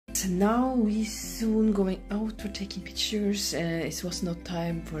now we soon going out for taking pictures. It was not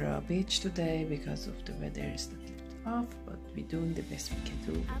time for a beach today because of the weather is not off, but we're doing the best we can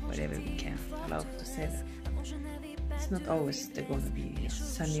do, whatever we can. I love to say that. It's not always gonna be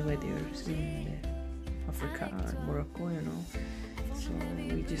sunny weather in Africa or Morocco, you know. So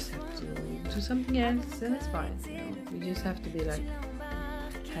we just have to do something else, and it's fine. You know, we just have to be like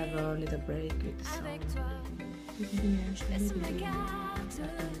have a little break with the sun.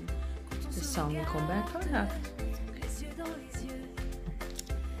 The sun will come back or not.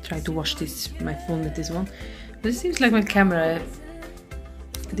 Try to watch this my phone with this one. But it seems like my camera.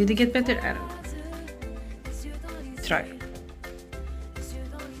 Did it get better? I don't know. Try.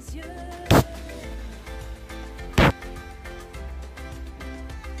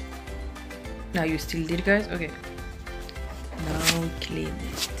 Now you still did, guys? Okay. Now clean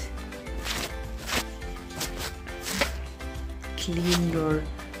it. Clean your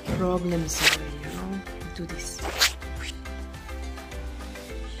problems away, you know? Do this.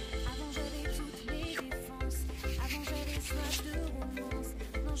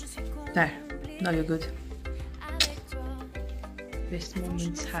 There. Now you're good. Best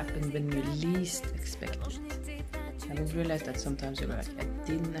moments happen when you least expect it. I didn't realize that sometimes you're like, I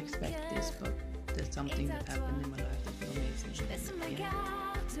didn't expect this, but there's something that happened in my life that was amazing. Yeah.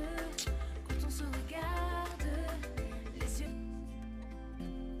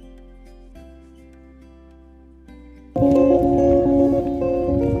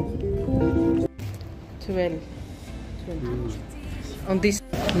 On this,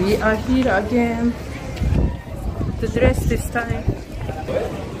 we are here again. The dress this time.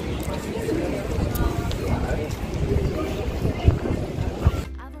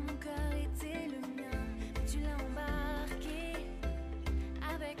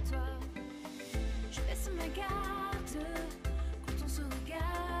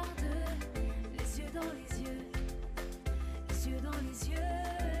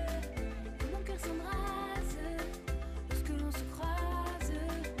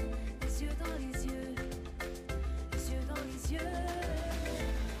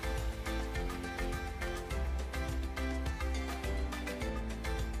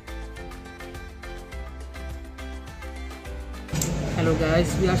 Hello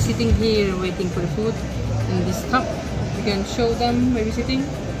guys, we are sitting here waiting for the food in this cup. You can show them where we're sitting.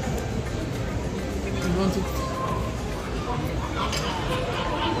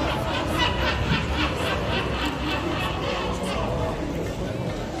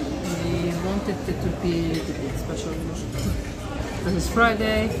 We wanted it to be a little bit special. This is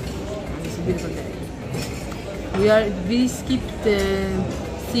Friday and it's a beautiful day. We skipped the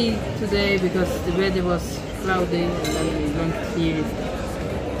sea today because the weather was cloudy and then we went here.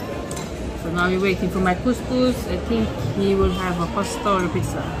 So now we're waiting for my couscous. I think he will have a pasta or a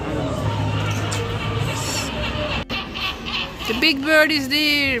pizza. I don't know. The big bird is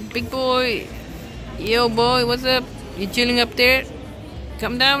there, big boy. Yo boy, what's up? You chilling up there?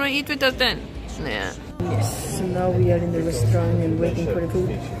 Come down and eat with us then. Yeah. Yes, so now we are in the restaurant and waiting for the food.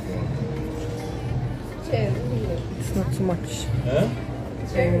 It's not so much.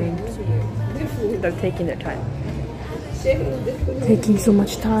 They're taking their time. Taking so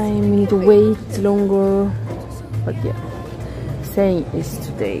much time, we need to wait longer. But yeah, saying is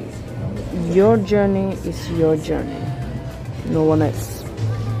today, your journey is your journey. No one else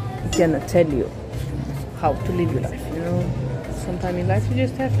cannot tell you how to live your life, you know. Sometime in life you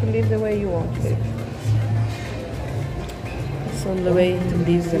just have to live the way you want to live. It's on the way to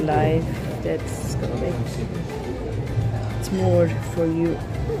live the life that's gonna make it's more for you.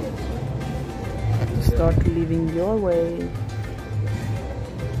 To start living your way,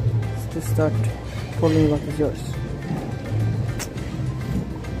 to start following what is yours.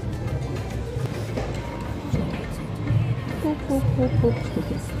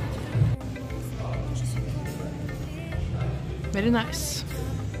 Very nice.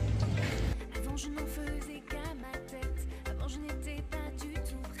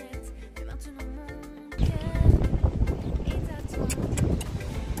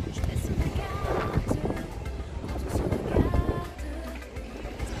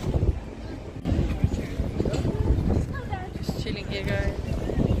 Here, guys,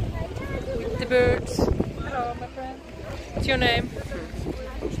 with the birds. Hello, my friend. What's your name?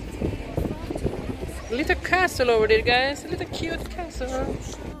 A little castle over there, guys. A little cute castle.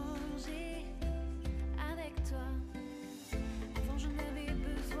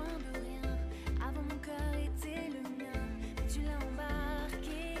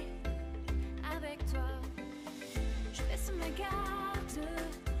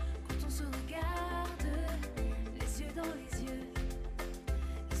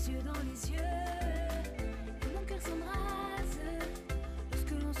 Yeux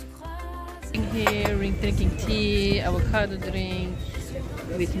Here, drinking tea, avocado drink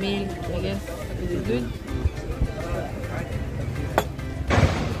with milk, I guess. Is it good?